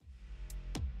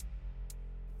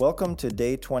Welcome to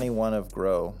day 21 of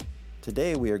Grow.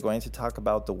 Today we are going to talk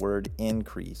about the word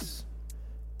increase.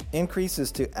 Increase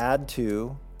is to add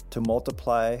to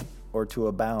multiply, or to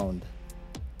abound.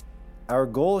 Our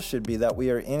goal should be that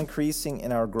we are increasing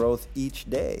in our growth each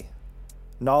day.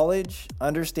 Knowledge,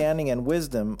 understanding, and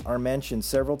wisdom are mentioned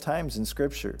several times in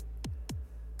Scripture.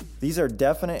 These are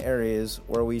definite areas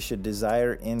where we should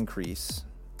desire increase.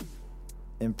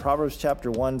 In Proverbs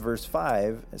chapter 1, verse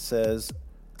 5, it says,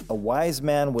 "A wise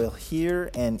man will hear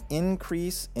and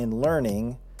increase in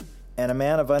learning, and a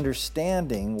man of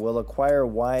understanding will acquire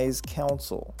wise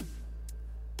counsel."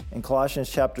 In Colossians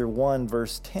chapter 1,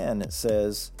 verse 10, it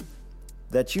says,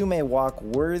 "That you may walk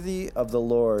worthy of the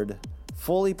Lord,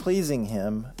 fully pleasing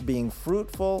him, being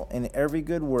fruitful in every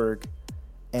good work,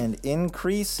 and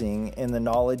increasing in the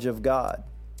knowledge of God."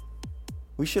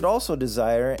 We should also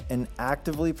desire and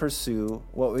actively pursue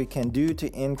what we can do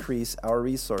to increase our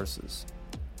resources,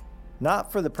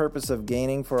 not for the purpose of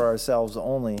gaining for ourselves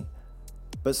only,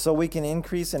 but so we can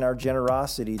increase in our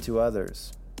generosity to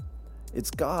others. It's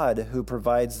God who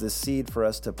provides the seed for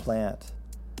us to plant.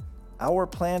 Our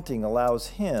planting allows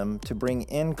Him to bring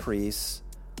increase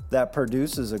that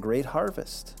produces a great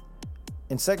harvest.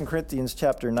 In 2 Corinthians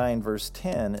chapter 9, verse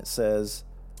 10, it says,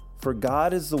 "For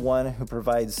God is the one who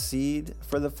provides seed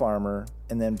for the farmer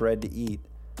and then bread to eat.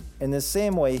 In the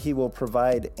same way, He will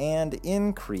provide and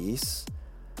increase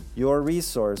your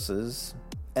resources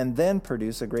and then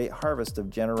produce a great harvest of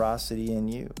generosity in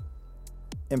you."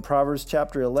 In Proverbs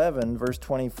chapter 11, verse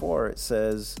 24, it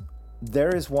says,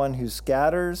 "There is one who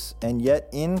scatters and yet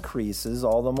increases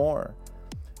all the more.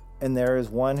 And there is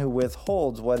one who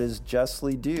withholds what is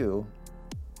justly due,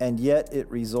 and yet it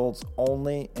results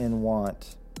only in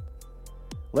want."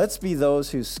 Let's be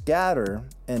those who scatter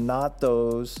and not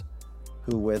those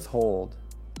who withhold.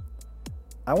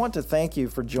 I want to thank you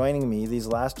for joining me these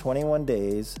last 21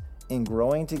 days in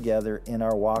growing together in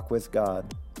our walk with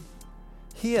God.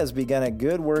 He has begun a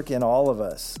good work in all of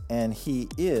us, and He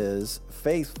is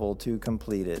faithful to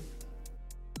complete it.